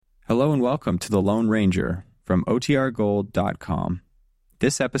Hello and welcome to The Lone Ranger from OTRGold.com.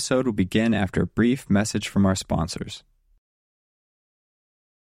 This episode will begin after a brief message from our sponsors.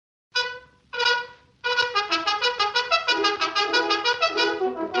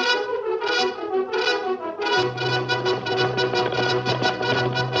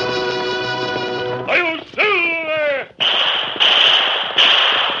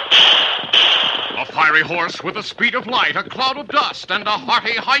 Fiery horse with the speed of light, a cloud of dust, and a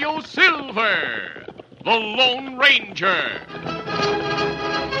hearty hi-yo silver. The Lone Ranger.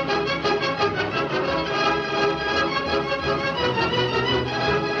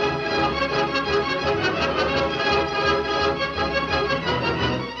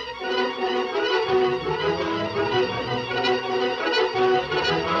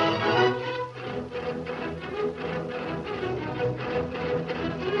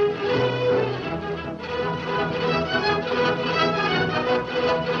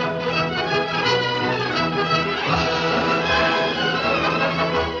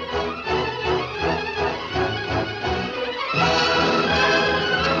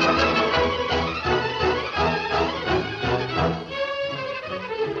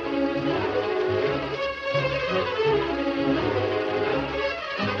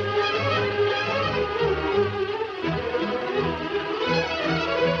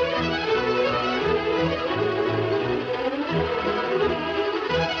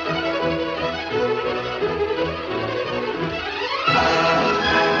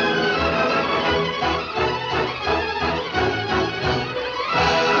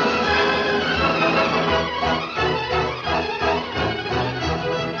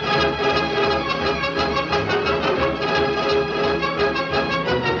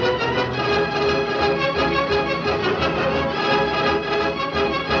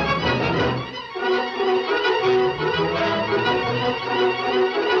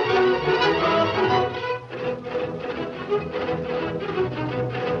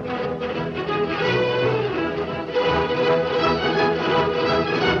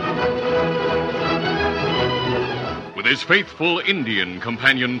 His faithful Indian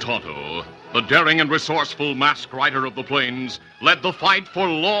companion Tonto, the daring and resourceful masked rider of the plains, led the fight for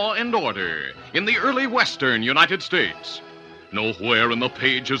law and order in the early western United States. Nowhere in the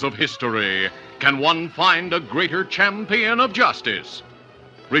pages of history can one find a greater champion of justice.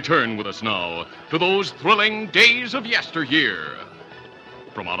 Return with us now to those thrilling days of yesteryear.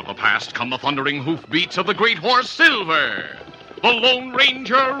 From out of the past come the thundering hoofbeats of the great horse Silver. The Lone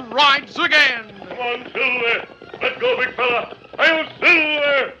Ranger rides again. Come on, Silver. Let go, big fella. Hi-yo,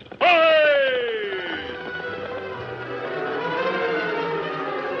 Silver! Hi!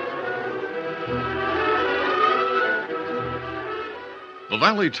 The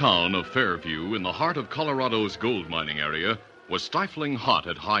valley town of Fairview, in the heart of Colorado's gold mining area, was stifling hot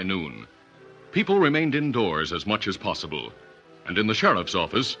at high noon. People remained indoors as much as possible. And in the sheriff's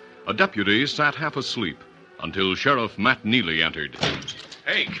office, a deputy sat half asleep until Sheriff Matt Neely entered.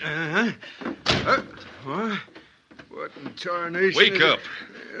 Hey. What in tarnation? Wake up.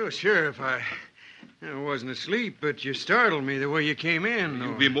 Oh, Sheriff, I wasn't asleep, but you startled me the way you came in.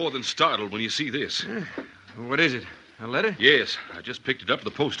 You'll be more than startled when you see this. What is it? A letter? Yes, I just picked it up at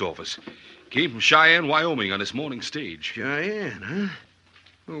the post office. Came from Cheyenne, Wyoming on this morning's stage. Cheyenne, huh?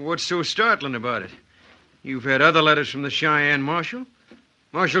 Well, what's so startling about it? You've had other letters from the Cheyenne Marshal?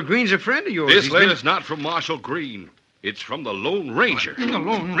 Marshal Green's a friend of yours. This letter's not from Marshal Green. It's from the Lone Ranger. The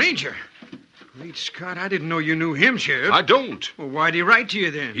Lone Ranger? Great Scott, I didn't know you knew him, Sheriff. I don't. Well, why'd he write to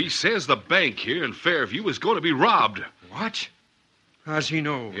you then? He says the bank here in Fairview is going to be robbed. What? How's he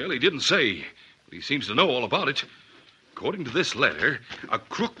know? Well, he didn't say, but he seems to know all about it. According to this letter, a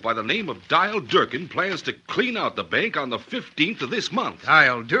crook by the name of Dial Durkin plans to clean out the bank on the 15th of this month.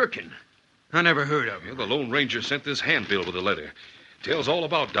 Dial Durkin? I never heard of him. Well, the Lone Ranger sent this handbill with the letter. Tells all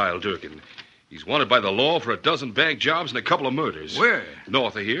about Dial Durkin. He's wanted by the law for a dozen bank jobs and a couple of murders. Where?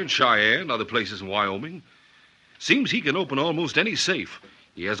 North of here in Cheyenne, other places in Wyoming. Seems he can open almost any safe.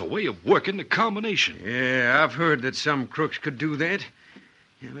 He has a way of working the combination. Yeah, I've heard that some crooks could do that.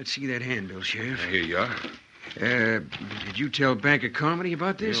 Yeah, let's see that handbill, Sheriff. Here you are. Did you tell Bank of Comedy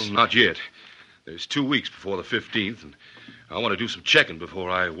about this? Well, not yet. There's 2 weeks before the 15th, and I want to do some checking before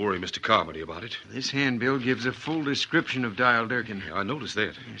I worry Mr. Carmody about it. This handbill gives a full description of Dial Durkin. Yeah, I noticed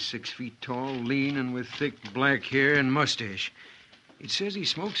that. 6 feet tall, lean, and with thick black hair and mustache. It says he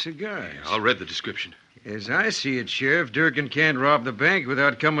smokes cigars. Yeah, I'll read the description. As I see it, Sheriff, Durkin can't rob the bank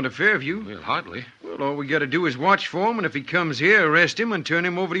without coming to Fairview. Well, hardly. Well, all we got to do is watch for him, and if he comes here, arrest him and turn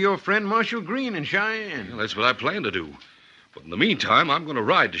him over to your friend Marshal Green in Cheyenne. Well, that's what I plan to do. But in the meantime, I'm going to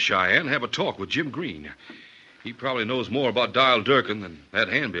ride to Cheyenne and have a talk with Jim Green. He probably knows more about Dial Durkin than that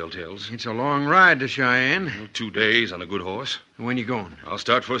handbill tells. It's a long ride to Cheyenne. 2 days on a good horse. When you going? I'll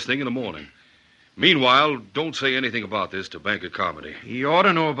start first thing in the morning. Meanwhile, don't say anything about this to Banker Carmody. He ought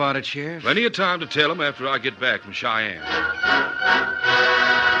to know about it, Sheriff. Plenty of time to tell him after I get back from Cheyenne.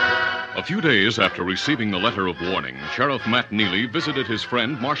 A few days after receiving the letter of warning, Sheriff Matt Neely visited his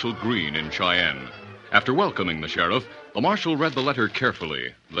friend Marshal Green in Cheyenne. After welcoming the sheriff, the marshal read the letter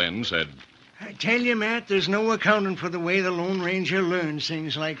carefully, then said, I tell you, Matt, there's no accounting for the way the Lone Ranger learns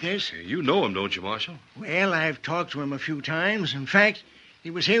things like this. You know him, don't you, Marshal? Well, I've talked to him a few times. In fact,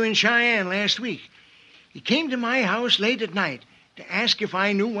 he was here in Cheyenne last week. He came to my house late at night to ask if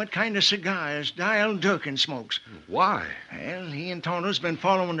I knew what kind of cigars Dial Durkin smokes. Why? Well, he and Tonto's been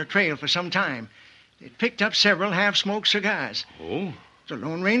following the trail for some time. They'd picked up several half-smoked cigars. Oh? The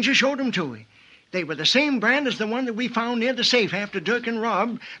Lone Ranger showed them to me. They were the same brand as the one that we found near the safe after Durkin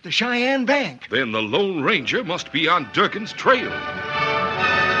robbed the Cheyenne Bank. Then the Lone Ranger must be on Durkin's trail.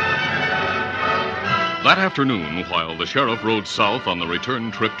 That afternoon, while the sheriff rode south on the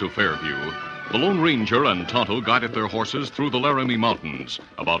return trip to Fairview, the Lone Ranger and Tonto guided their horses through the Laramie Mountains,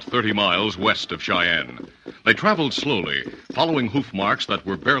 about 30 miles west of Cheyenne. They traveled slowly, following hoof marks that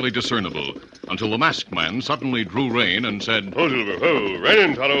were barely discernible, until the masked man suddenly drew rein and said, Oh, Silver, oh, right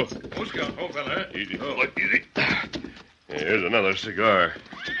in, Tonto. Oh, Scout. Oh, fella. Easy, easy. Here's another cigar.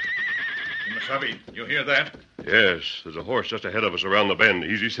 Masabi, you hear that? Yes, there's a horse just ahead of us around the bend.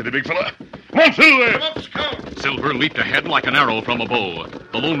 Easy, steady, big fella. Come on, Silver! Come up, Scout. Silver leaped ahead like an arrow from a bow.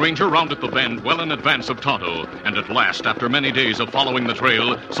 The Lone Ranger rounded the bend well in advance of Tonto, and at last, after many days of following the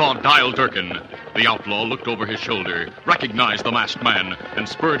trail, saw Dial Durkin. The outlaw looked over his shoulder, recognized the masked man, and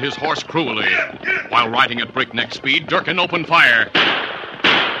spurred his horse cruelly. While riding at breakneck speed, Durkin opened fire.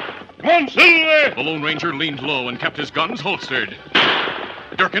 Come on, Silver! The Lone Ranger leaned low and kept his guns holstered.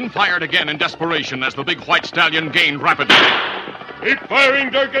 Durkin fired again in desperation as the big white stallion gained rapidly. Keep firing,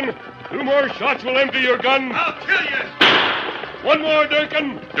 Durkin. 2 more shots will empty your gun. I'll kill you. 1 more,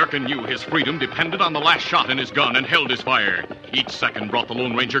 Durkin. Durkin knew his freedom depended on the last shot in his gun and held his fire. Each second brought the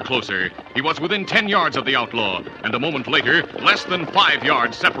Lone Ranger closer. He was within 10 yards of the outlaw, and a moment later, less than 5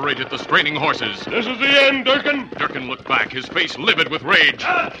 yards separated the straining horses. This is the end, Durkin. Durkin looked back, his face livid with rage.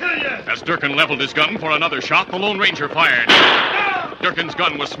 I'll kill you. As Durkin leveled his gun for another shot, the Lone Ranger fired. Durkin's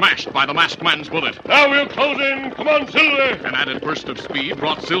gun was smashed by the masked man's bullet. Now we'll close in. Come on, Silver. An added burst of speed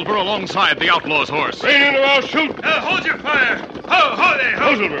brought Silver alongside the outlaw's horse. Rein in or I'll shoot. Hold your fire. Ho there.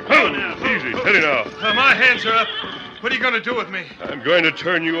 Ho, Silver. Ho. Easy, steady now. My hands are up. What are you going to do with me? I'm going to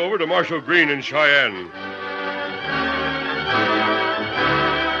turn you over to Marshal Green in Cheyenne.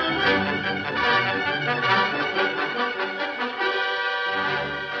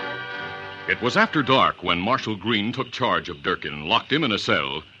 It was after dark when Marshal Green took charge of Durkin, locked him in a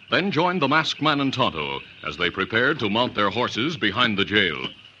cell, then joined the masked man and Tonto as they prepared to mount their horses behind the jail.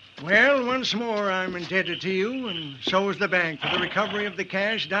 Well, once more, I'm indebted to you, and so is the bank, for the recovery of the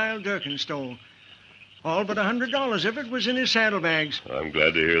cash Dial Durkin stole. All but $100 of it was in his saddlebags. I'm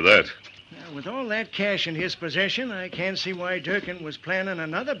glad to hear that. Now, with all that cash in his possession, I can't see why Durkin was planning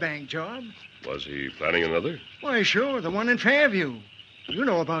another bank job. Was he planning another? Why, sure, the one in Fairview. You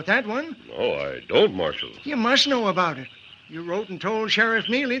know about that one. No, I don't, Marshal. You must know about it. You wrote and told Sheriff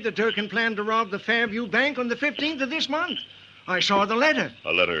Neely that Durkin planned to rob the Fairview Bank on the 15th of this month. I saw the letter.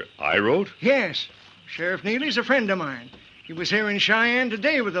 A letter I wrote? Yes. Sheriff Neely's a friend of mine. He was here in Cheyenne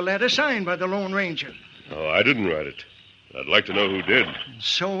today with a letter signed by the Lone Ranger. No, I didn't write it. I'd like to know who did. And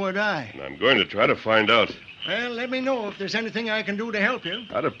so would I. And I'm going to try to find out. Well, let me know if there's anything I can do to help you.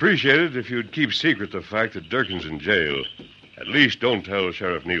 I'd appreciate it if you'd keep secret the fact that Durkin's in jail. At least don't tell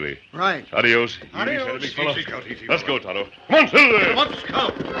Sheriff Neely. Right. Adios. Adios. Easy, big fella. Easy, Scout, easy, Let's fella. go, Tonto. Come on, Silver. Come up,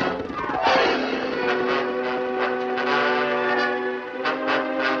 Scout.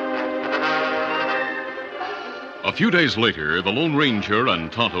 A few days later, the Lone Ranger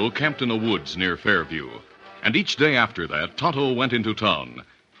and Tonto camped in the woods near Fairview. And each day after that, Tonto went into town.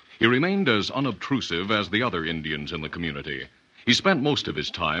 He remained as unobtrusive as the other Indians in the community. He spent most of his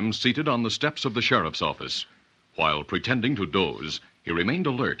time seated on the steps of the sheriff's office. While pretending to doze, he remained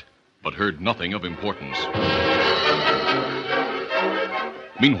alert, but heard nothing of importance.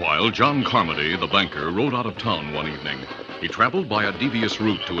 Meanwhile, John Carmody, the banker, rode out of town one evening. He traveled by a devious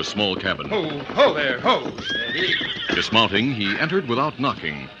route to a small cabin. Ho there. Ho. Steady. Dismounting, he entered without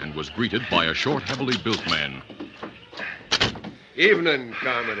knocking and was greeted by a short, heavily built man. Evening,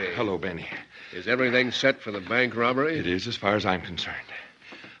 Carmody. Hello, Benny. Is everything set for the bank robbery? It is as far as I'm concerned.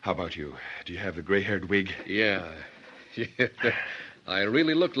 How about you? Do you have the gray-haired wig? Yeah. I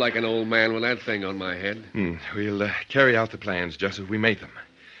really look like an old man with that thing on my head. We'll carry out the plans just as we made them.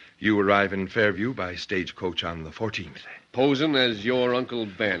 You arrive in Fairview by stagecoach on the 14th. Posing as your Uncle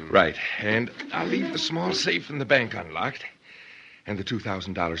Ben. Right. And I'll leave the small safe in the bank unlocked. And the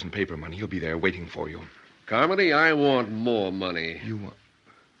 $2,000 in paper money will be there waiting for you. Carmody, I want more money. You want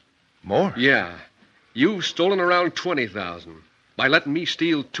more? Yeah. You've stolen around $20,000. By letting me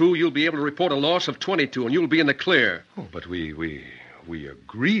steal 2, you'll be able to report a loss of 22, and you'll be in the clear. Oh, but we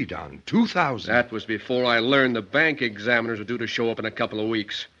agreed on 2,000. That was before I learned the bank examiners were due to show up in a couple of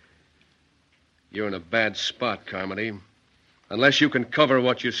weeks. You're in a bad spot, Carmody. Unless you can cover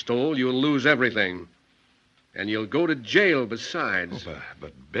what you stole, you'll lose everything. And you'll go to jail besides. Oh,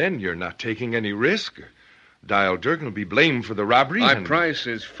 but Ben, you're not taking any risk. Dial Durkin will be blamed for the robbery. My price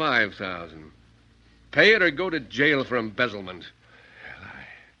is $5,000. Pay it or go to jail for embezzlement.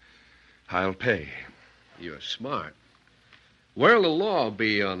 I'll pay. You're smart. Where'll the law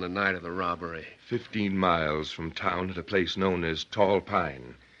be on the night of the robbery? 15 miles from town at a place known as Tall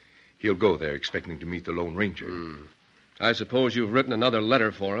Pine. He'll go there expecting to meet the Lone Ranger. I suppose you've written another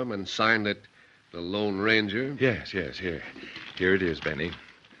letter for him and signed it the Lone Ranger? Yes. Here it is, Benny.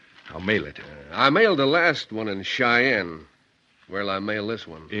 I'll mail it. I mailed the last one in Cheyenne. Where'll I mail this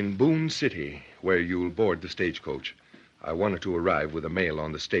one? In Boone City, where you'll board the stagecoach. I wanted to arrive with a mail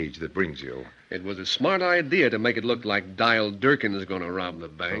on the stage that brings you. It was a smart idea to make it look like Dial Durkin's going to rob the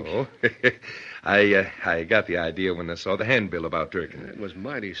bank. Oh, I got the idea when I saw the handbill about Durkin. It was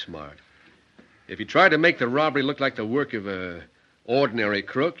mighty smart. If you tried to make the robbery look like the work of a ordinary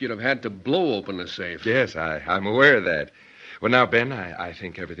crook, you'd have had to blow open the safe. Yes, I'm aware of that. Well, now, Ben, I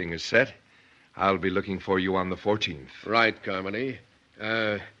think everything is set. I'll be looking for you on the 14th. Right, Carmody.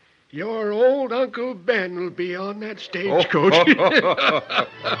 Your old Uncle Ben will be on that stagecoach.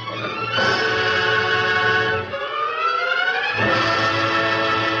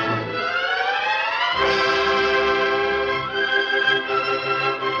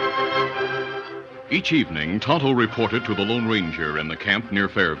 Each evening, Tonto reported to the Lone Ranger in the camp near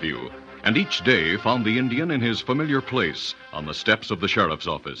Fairview, and each day found the Indian in his familiar place on the steps of the sheriff's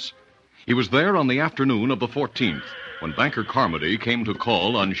office. He was there on the afternoon of the 14th, when Banker Carmody came to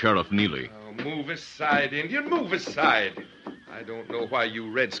call on Sheriff Neely. Oh, move aside, Indian, move aside. I don't know why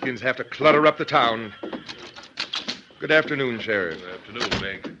you redskins have to clutter up the town. Good afternoon, Sheriff. Good afternoon,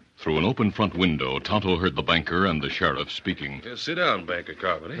 Banker. Through an open front window, Tonto heard the banker and the sheriff speaking. Sit down, Banker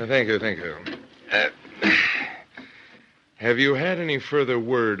Carmody. Thank you. Have you had any further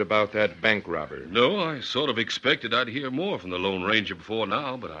word about that bank robber? No, I sort of expected I'd hear more from the Lone Ranger before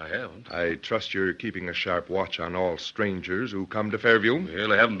now, but I haven't. I trust you're keeping a sharp watch on all strangers who come to Fairview. Well,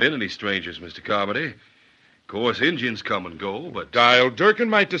 there haven't been any strangers, Mr. Carmody. Of course, Indians come and go, but... Dial Durkin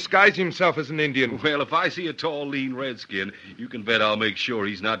might disguise himself as an Indian. Well, if I see a tall, lean redskin, you can bet I'll make sure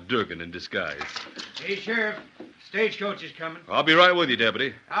he's not Durkin in disguise. Hey, Sheriff. Stagecoach is coming. I'll be right with you,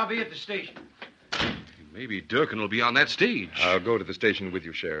 Deputy. I'll be at the station. Maybe Durkin will be on that stage. I'll go to the station with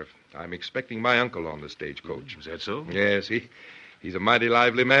you, Sheriff. I'm expecting my uncle on the stagecoach. Is that so? Yes, he's a mighty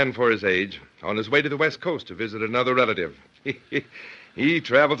lively man for his age. On his way to the West Coast to visit another relative. He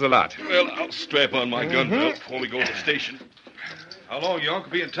travels a lot. Well, I'll strap on my gun belt before we go to the station. How long your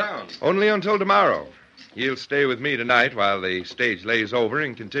uncle be in town? Only until tomorrow. He'll stay with me tonight while the stage lays over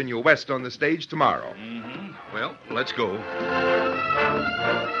and continue west on the stage tomorrow. Mm-hmm. Well, let's go.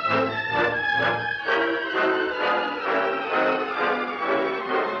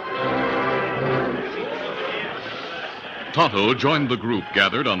 Tonto joined the group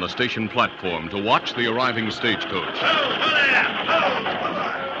gathered on the station platform to watch the arriving stagecoach.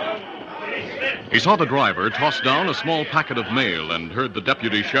 He saw the driver toss down a small packet of mail and heard the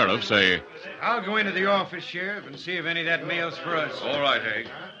deputy sheriff say, I'll go into the office, Sheriff, and see if any of that mail's for us. All right, Hank.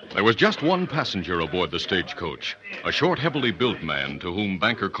 There was just one passenger aboard the stagecoach, a short, heavily built man to whom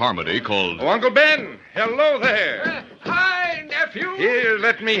Banker Carmody called... Oh, Uncle Ben! Hello there! Hi, nephew. Here,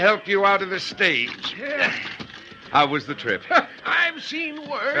 let me help you out of the stage. How was the trip? I've seen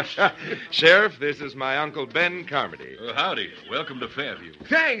worse. Sheriff, this is my Uncle Ben Carmody. Howdy. Welcome to Fairview.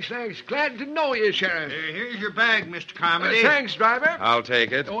 Thanks. Glad to know you, Sheriff. Here's your bag, Mr. Carmody. Thanks, driver. I'll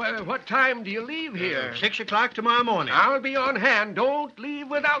take it. What time do you leave here? 6 o'clock tomorrow morning. I'll be on hand. Don't leave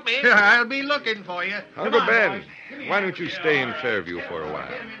without me. I'll be looking for you. Uncle Come on, Ben, boys. why don't you stay in Fairview for a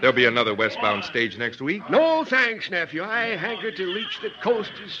while? There'll be another westbound stage next week. No, thanks, nephew. I hanker to reach the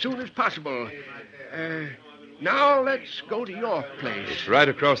coast as soon as possible. Now let's go to your place. It's right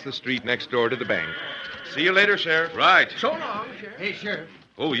across the street next door to the bank. See you later, Sheriff. Right. So long, Sheriff. Hey, Sheriff.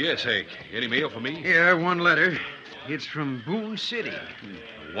 Oh, yes, Hank. Any mail for me? Yeah, one letter. It's from Boone City.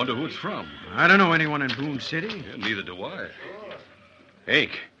 I wonder who it's from. I don't know anyone in Boone City. Yeah, neither do I.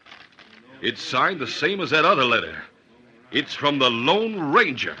 Hank, it's signed the same as that other letter. It's from the Lone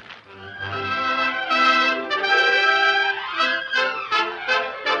Ranger.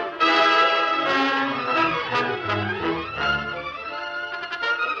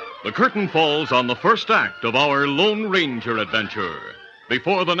 The curtain falls on the first act of our Lone Ranger adventure.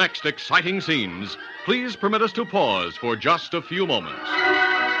 Before the next exciting scenes, please permit us to pause for just a few moments.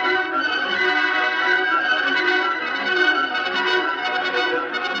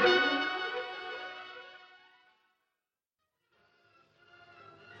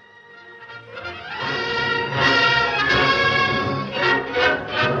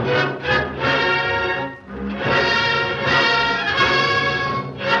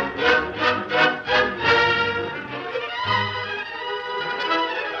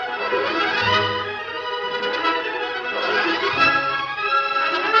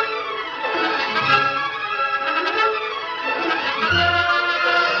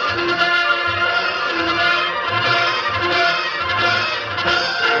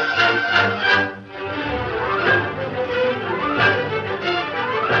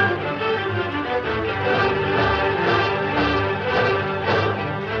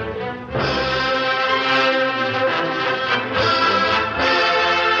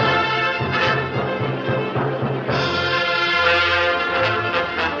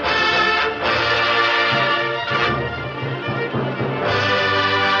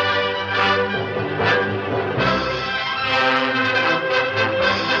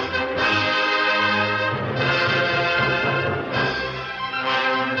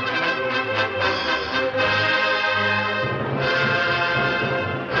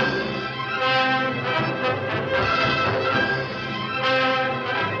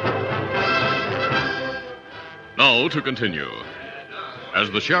 Now to continue. As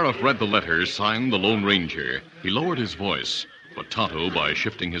the sheriff read the letter signed the Lone Ranger, he lowered his voice. But Tonto, by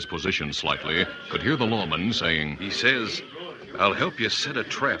shifting his position slightly, could hear the lawman saying, He says, I'll help you set a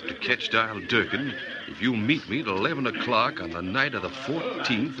trap to catch Dial Durkin if you meet me at 11 o'clock on the night of the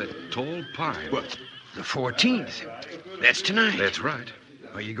 14th at Tall Pine. What? The 14th? That's tonight. That's right.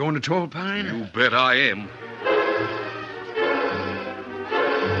 Are you going to Tall Pine? You bet I am.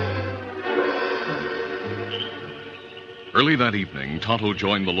 Early that evening, Tonto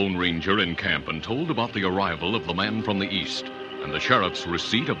joined the Lone Ranger in camp and told about the arrival of the man from the east and the sheriff's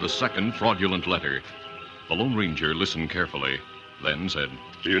receipt of the second fraudulent letter. The Lone Ranger listened carefully, then said,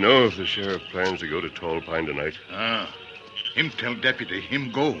 Do you know if the sheriff plans to go to Tall Pine tonight? Him tell deputy,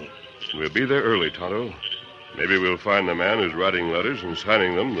 him go. We'll be there early, Tonto. Maybe we'll find the man who's writing letters and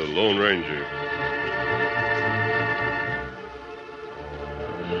signing them the Lone Ranger.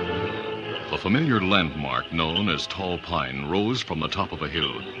 The familiar landmark known as Tall Pine rose from the top of a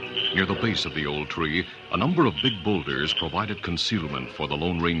hill. Near the base of the old tree, a number of big boulders provided concealment for the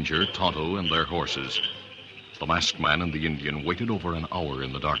Lone Ranger, Tonto, and their horses. The masked man and the Indian waited over an hour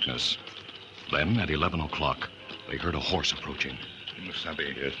in the darkness. Then, at 11 o'clock, they heard a horse approaching.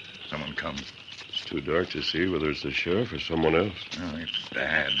 Sabe, Yes. someone come. It's too dark to see whether it's the sheriff or someone else. Oh, it's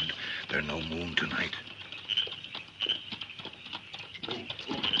bad. There's no moon tonight.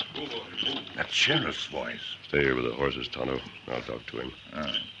 That sheriff's voice. Stay here with the horses, Tonto. I'll talk to him. All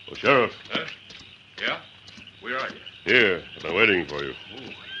right. Oh, Sheriff. Huh? Yeah? Where are you? Here. I've been waiting for you. Oh,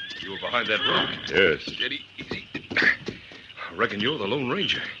 you were behind that rock. Yes. Steady, easy. I reckon you're the Lone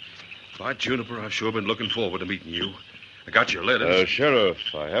Ranger. By Juniper, I've sure been looking forward to meeting you. I got your letters. Sheriff,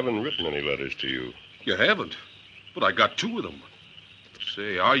 I haven't written any letters to you. You haven't? But I got 2 of them.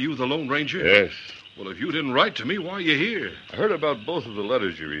 Say, are you the Lone Ranger? Yes. Well, if you didn't write to me, why are you here? I heard about both of the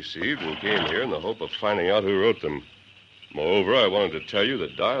letters you received and came here in the hope of finding out who wrote them. Moreover, I wanted to tell you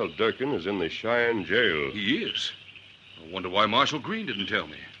that Dial Durkin is in the Cheyenne jail. He is. I wonder why Marshal Green didn't tell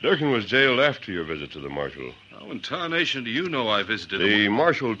me. Durkin was jailed after your visit to the marshal. How in tarnation do you know I visited The him?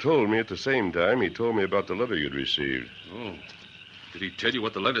 marshal told me at the same time he told me about the letter you'd received. Oh. Did he tell you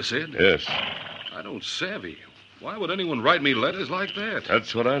what the letter said? Yes. I don't savvy. Why would anyone write me letters like that?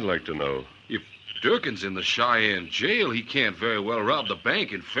 That's what I'd like to know. If Durkin's in the Cheyenne jail, he can't very well rob the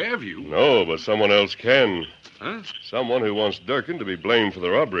bank in Fairview. No, but someone else can. Huh? Someone who wants Durkin to be blamed for the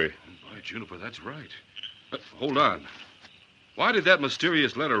robbery. By Juniper, that's right. Hold on. Why did that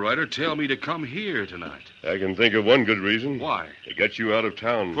mysterious letter writer tell me to come here tonight? I can think of one good reason. Why? To get you out of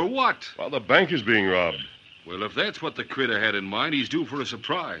town. For what? While the bank is being robbed. Well, if that's what the critter had in mind, he's due for a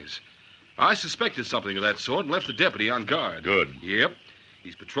surprise. I suspected something of that sort and left the deputy on guard. Good. Yep.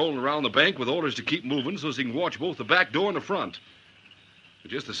 He's patrolling around the bank with orders to keep moving so he can watch both the back door and the front. But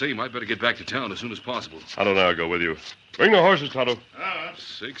just the same, I'd better get back to town as soon as possible. Tonto and I'll go with you. Bring the horses, Tonto.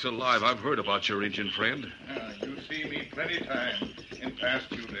 Sakes alive, I've heard about your Indian friend. You see me plenty time in past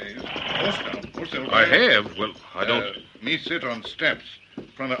 2 days. Horse down. I have? Well, I don't... Me sit on steps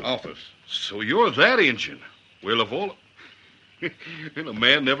front of office. So you're that Indian? Well, of all... And a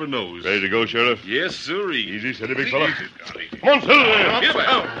man never knows. Ready to go, Sheriff? Yes, sirree. Easy, steady, big fella. Easy, Johnny. Come on, Silver. Get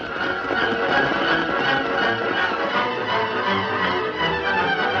back.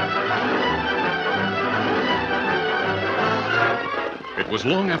 It was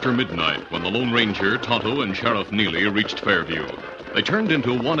long after midnight when the Lone Ranger, Tonto, and Sheriff Neely reached Fairview. They turned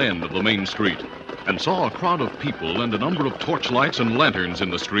into one end of the main street and saw a crowd of people and a number of torchlights and lanterns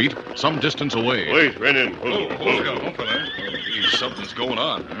in the street some distance away. Wait, Renin. Hold on, fella. Something's going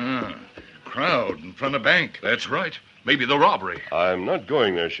on. Crowd in front of bank. That's right. Maybe the robbery. I'm not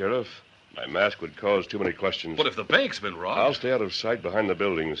going there, Sheriff. My mask would cause too many questions. But if the bank's been robbed... I'll stay out of sight behind the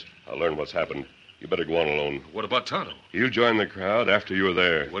buildings. I'll learn what's happened. You better go on alone. What about Tonto? He'll join the crowd after you're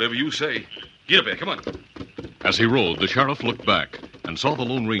there. Whatever you say. Get up there, come on. As he rode, the sheriff looked back and saw the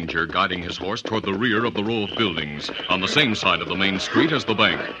Lone Ranger guiding his horse toward the rear of the row of buildings on the same side of the main street as the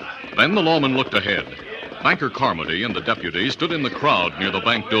bank. Then the lawman looked ahead. Banker Carmody and the deputy stood in the crowd near the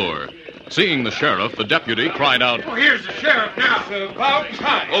bank door. Seeing the sheriff, the deputy cried out, Oh, here's the sheriff now. It's about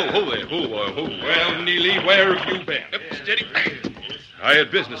time. Oh, hold there. Well, Neely, where have you been? Steady. I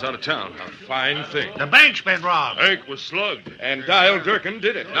had business out of town. A fine thing. The bank's been robbed. Bank was slugged. And Dial Durkin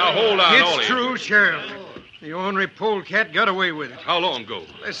did it. Now, hold on, It's Ollie. true, Sheriff. The ornery polecat got away with it. How long ago?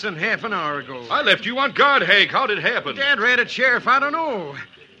 Less than half an hour ago. I left you on guard, Hank. How did it happen? Dad ran it, Sheriff. I don't know.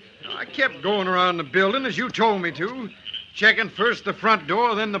 I kept going around the building as you told me to. Checking first the front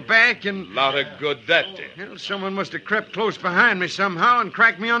door, then the back, and... Lot of good that did. Well, someone must have crept close behind me somehow and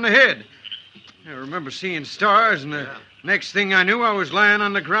cracked me on the head. I remember seeing stars, and the next thing I knew, I was lying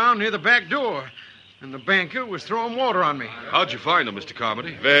on the ground near the back door. And the banker was throwing water on me. How'd you find him, Mr.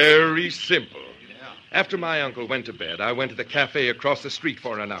 Carmody? Very simple. After my uncle went to bed, I went to the cafe across the street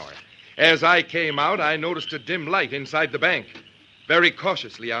for an hour. As I came out, I noticed a dim light inside the bank. Very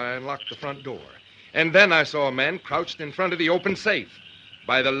cautiously, I unlocked the front door. And then I saw a man crouched in front of the open safe.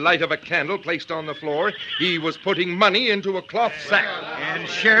 By the light of a candle placed on the floor, he was putting money into a cloth sack. And,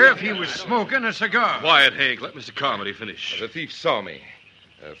 Sheriff, he was smoking a cigar. Quiet, Hank. Let Mr. Carmody finish. The thief saw me.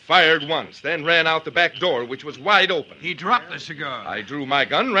 Fired once, then ran out the back door, which was wide open. He dropped the cigar. I drew my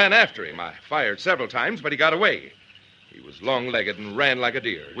gun, ran after him. I fired several times, but he got away. He was long-legged and ran like a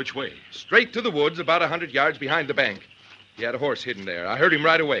deer. Which way? Straight to the woods, about 100 yards behind the bank. He had a horse hidden there. I heard him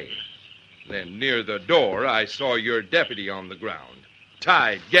right away. Then, near the door, I saw your deputy on the ground.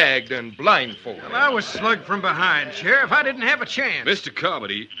 Tied, gagged, and blindfolded. Well, I was slugged from behind, Sheriff. I didn't have a chance. Mr.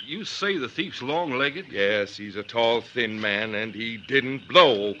 Carmody, you say the thief's long-legged? Yes, he's a tall, thin man, and he didn't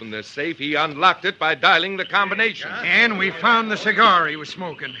blow open the safe. He unlocked it by dialing the combination. And we found the cigar he was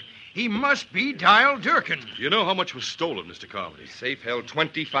smoking. He must be Dial Durkin. You know how much was stolen, Mr. Carmody? The safe held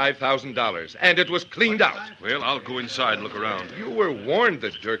 $25,000, and it was cleaned out. Well, I'll go inside and look around. You were warned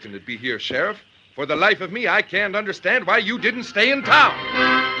that Durkin would be here, Sheriff. For the life of me, I can't understand why you didn't stay in town.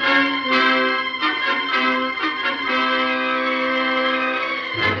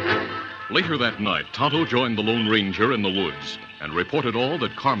 Later that night, Tonto joined the Lone Ranger in the woods and reported all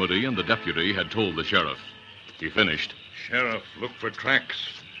that Carmody and the deputy had told the sheriff. He finished. Sheriff, look for tracks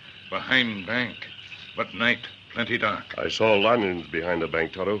behind bank. But night, plenty dark. I saw lanterns behind the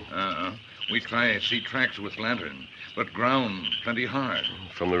bank, Tonto. We try to see tracks with lantern, but ground plenty hard.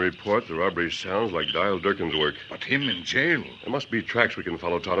 From the report, the robbery sounds like Dial Durkin's work. But him in jail. There must be tracks we can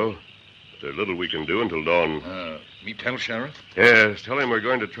follow, Tonto. But there's little we can do until dawn. Me tell Sheriff? Yes, tell him we're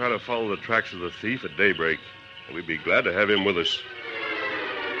going to try to follow the tracks of the thief at daybreak. And we'd be glad to have him with us.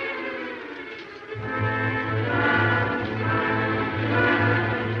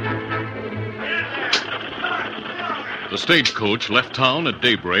 The stagecoach left town at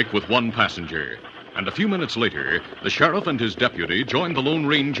daybreak with one passenger. And a few minutes later, the sheriff and his deputy joined the Lone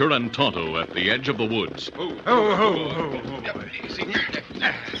Ranger and Tonto at the edge of the woods.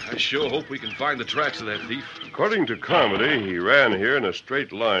 I sure hope we can find the tracks of that thief. According to Carmody, he ran here in a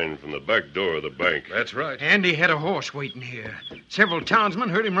straight line from the back door of the bank. That's right. And he had a horse waiting here. Several townsmen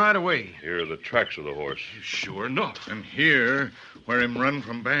heard him right away. Here are the tracks of the horse. Sure enough. And here, where him run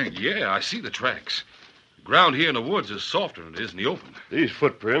from bank. Yeah, I see the tracks. The ground here in the woods is softer than it is in the open. These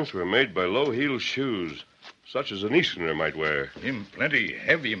footprints were made by low-heeled shoes, such as an Easterner might wear. Him plenty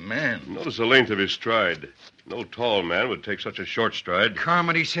heavy man. Notice the length of his stride. No tall man would take such a short stride.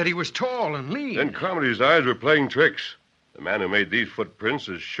 Carmody said he was tall and lean. Then Carmody's eyes were playing tricks. The man who made these footprints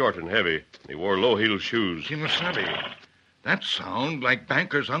is short and heavy. He wore low-heeled shoes. Kimasabi. That sound like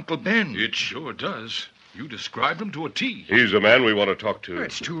Banker's Uncle Ben. It sure does. You described him to a T. He's the man we want to talk to.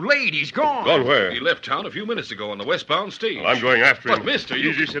 It's too late. He's gone. Gone where? He left town a few minutes ago on the westbound stage. Well, I'm going after him. But, mister,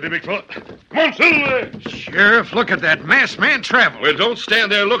 you... Easy, steady, big fella. Come on, Silver! Sheriff, look at that masked man travel. Well, don't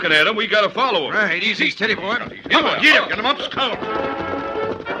stand there looking at him. We gotta follow him. Right, easy, steady, boy. Come on, Get him. Get him up, scout.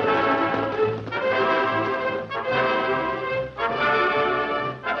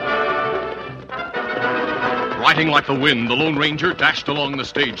 Striking like the wind, the Lone Ranger dashed along the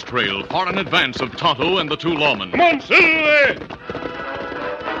stage trail, far in advance of Tonto and the two lawmen. Come on, Silver!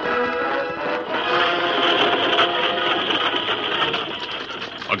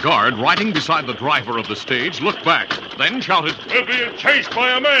 A guard riding beside the driver of the stage looked back, then shouted, We're being chased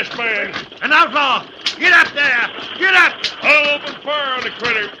by a masked man. An outlaw! Get up there! Get up! I'll open fire on the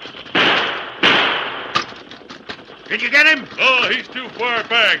critter. Did you get him? Oh, he's too far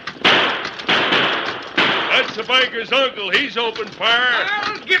back. That's the banker's uncle. He's opened fire.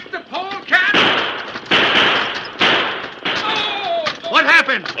 I'll get the polecat! Oh! What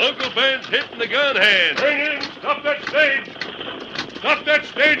happened? Uncle Ben's hitting the gun hand. Bring in. Stop that stage. Stop that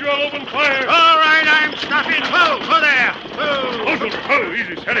stage or I'll open fire. All right, I'm stopping. Whoa there. Uncle,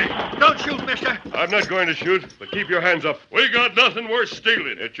 easy, steady. Don't shoot, mister. I'm not going to shoot, but keep your hands up. We got nothing worth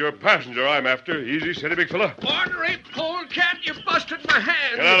stealing. It's your passenger I'm after. Easy, steady, big fella. Ornery polecat, you busted my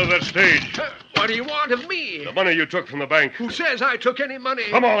hand. Get out of that stage. What do you want of me? The money you took from the bank. Who says I took any money?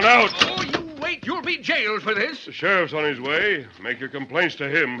 Come on, out. Oh, you wait. You'll be jailed for this. The sheriff's on his way. Make your complaints to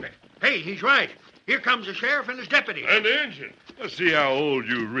him. Hey, he's right. Here comes the sheriff and his deputy. And the engine. Let's see how old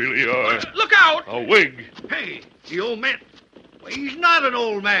you really are. Look out! A wig. Hey, the old man. Well, he's not an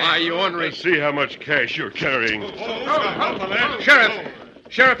old man. Why, you ornery... Let's see how much cash you're carrying.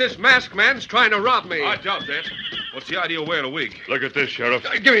 Sheriff, this masked man's trying to rob me. I doubt that. What's the idea of wearing a wig? Look at this, Sheriff.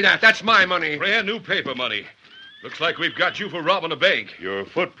 Give me that. That's my money. Brand new paper money. Looks like we've got you for robbing a bank. Your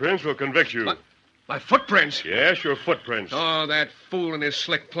footprints will convict you. My footprints. Yes, your footprints. Oh, that fool and his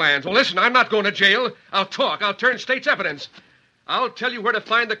slick plans. Well, listen, I'm not going to jail. I'll talk. I'll turn state's evidence. I'll tell you where to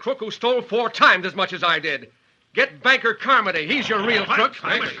find the crook who stole 4 times as much as I did. Get Banker Carmody. He's your real crook.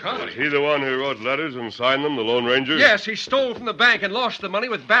 Is he the one who wrote letters and signed them, the Lone Ranger? Yes, he stole from the bank and lost the money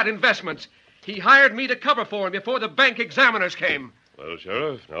with bad investments. He hired me to cover for him before the bank examiners came. Well,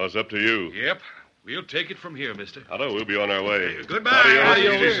 Sheriff, now it's up to you. Yep. We'll take it from here, mister. Otto, we'll be on our way. Goodbye.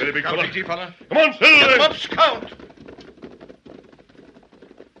 Adios, easy, steady, big fella. Come on, Silver. Up, Scout.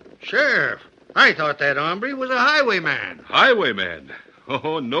 Sheriff, I thought that hombre was a highwayman. Highwayman.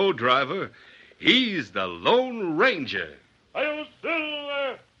 Oh, no, driver. He's the Lone Ranger. Hi-yo,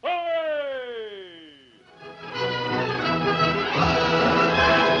 Silver. Hooray!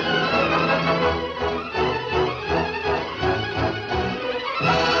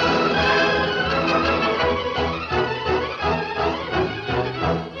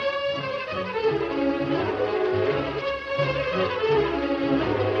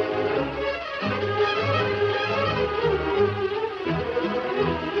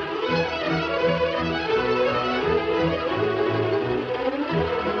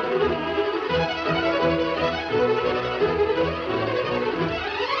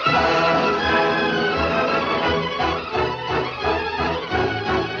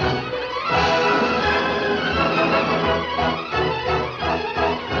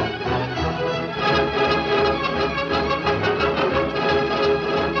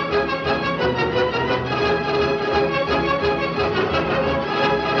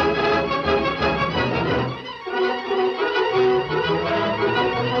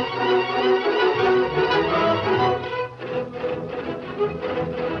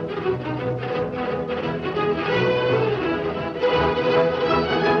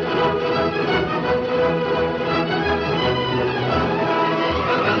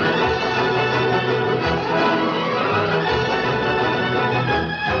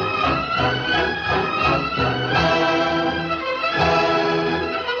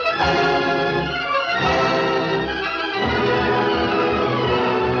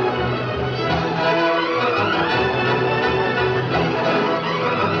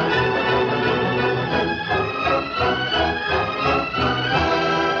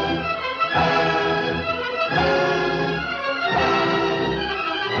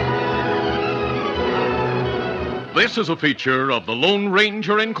 This is a feature of the Lone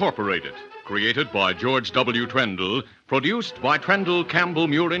Ranger Incorporated, created by George W. Trendle, produced by Trendle Campbell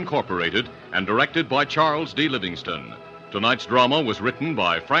Muir Incorporated, and directed by Charles D. Livingston. Tonight's drama was written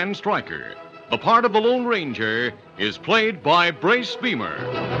by Fran Stryker. The part of the Lone Ranger is played by Brace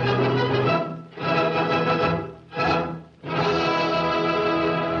Beamer.